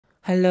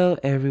Hello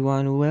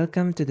everyone,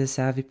 welcome to the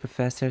Savvy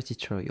Professor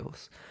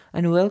tutorials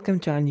and welcome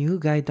to our new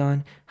guide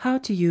on how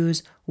to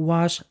use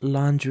wash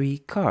laundry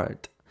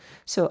card.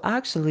 So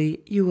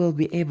actually you will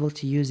be able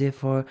to use it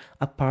for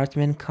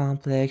apartment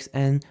complex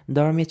and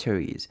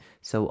dormitories,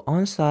 so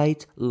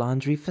on-site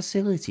laundry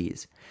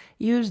facilities.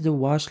 Use the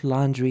wash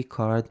laundry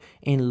card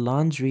in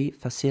laundry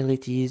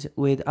facilities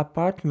with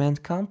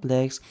apartment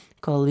complex,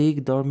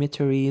 colleague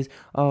dormitories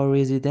or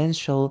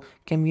residential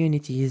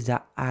communities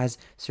that has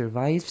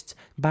survived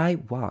by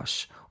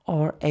Wash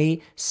or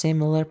a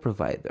similar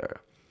provider.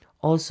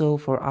 Also,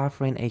 for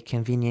offering a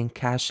convenient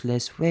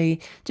cashless way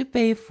to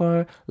pay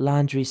for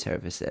laundry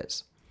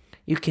services.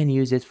 You can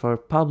use it for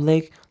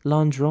public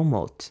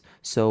laundromats,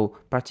 so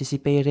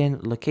participating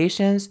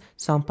locations,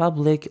 some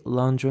public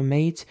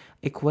laundromats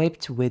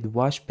equipped with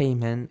wash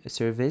payment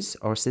service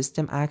or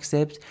system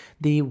accept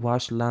the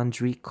wash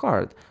laundry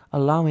card,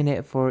 allowing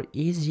it for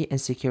easy and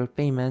secure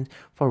payment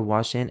for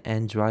washing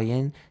and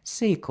drying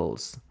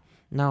cycles.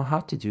 Now, how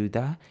to do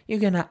that? You're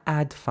gonna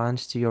add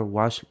funds to your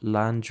wash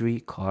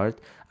laundry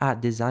card at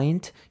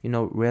designed,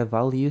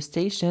 revalue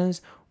stations,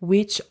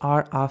 which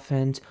are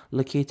often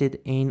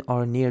located in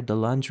or near the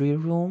laundry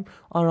room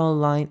or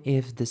online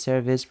if the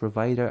service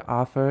provider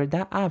offer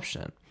that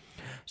option.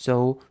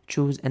 So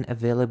choose an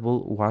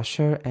available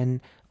washer and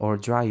or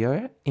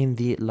dryer in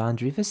the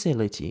laundry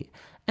facility.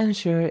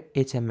 Ensure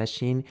it's a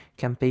machine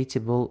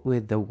compatible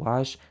with the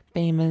wash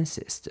payment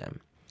system.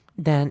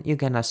 Then you're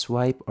gonna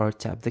swipe or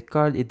tap the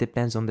card. It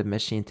depends on the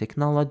machine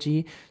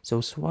technology. So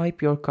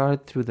swipe your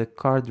card through the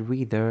card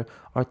reader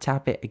or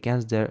tap it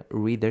against the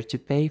reader to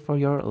pay for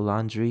your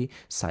laundry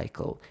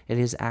cycle. It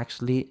is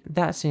actually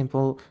that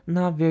simple,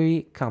 not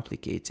very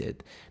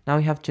complicated. Now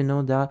you have to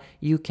know that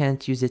you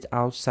can't use it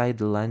outside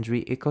the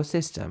laundry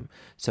ecosystem.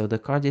 So the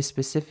card is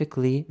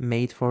specifically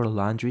made for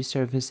laundry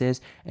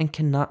services and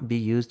cannot be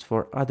used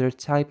for other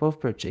type of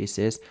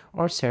purchases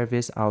or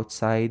service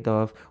outside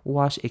of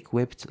wash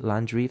equipped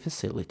laundry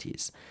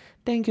facilities.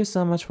 Thank you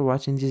so much for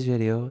watching this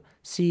video.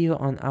 See you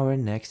on our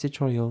next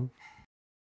tutorial.